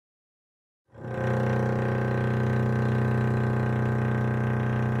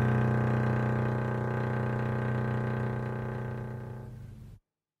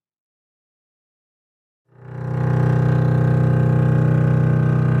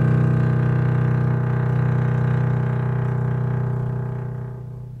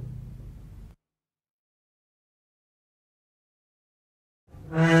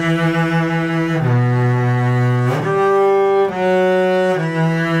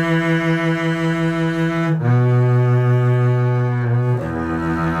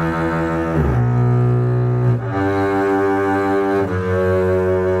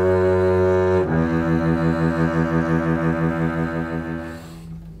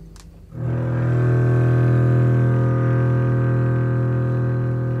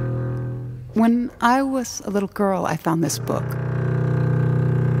I was a little girl, I found this book.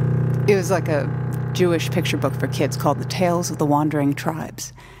 It was like a Jewish picture book for kids called The Tales of the Wandering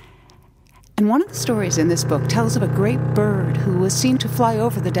Tribes. And one of the stories in this book tells of a great bird who was seen to fly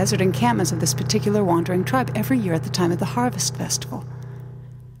over the desert encampments of this particular wandering tribe every year at the time of the harvest festival.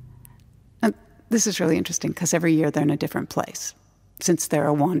 And this is really interesting because every year they're in a different place, since they're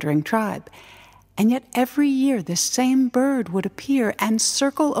a wandering tribe. And yet every year this same bird would appear and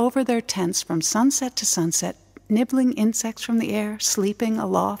circle over their tents from sunset to sunset, nibbling insects from the air, sleeping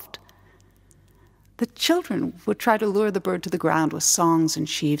aloft. The children would try to lure the bird to the ground with songs and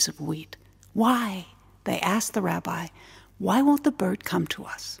sheaves of wheat. Why, they asked the rabbi, why won't the bird come to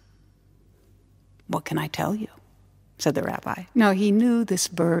us? What can I tell you? Said the rabbi. No, he knew this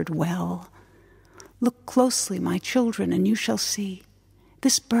bird well. Look closely, my children, and you shall see.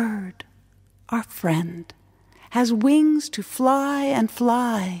 This bird, our friend, has wings to fly and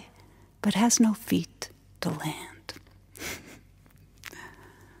fly, but has no feet to land.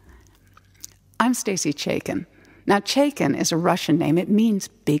 I'm Stacy Chaikin. Now, Chaikin is a Russian name. It means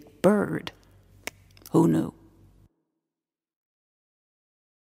big bird. Who knew?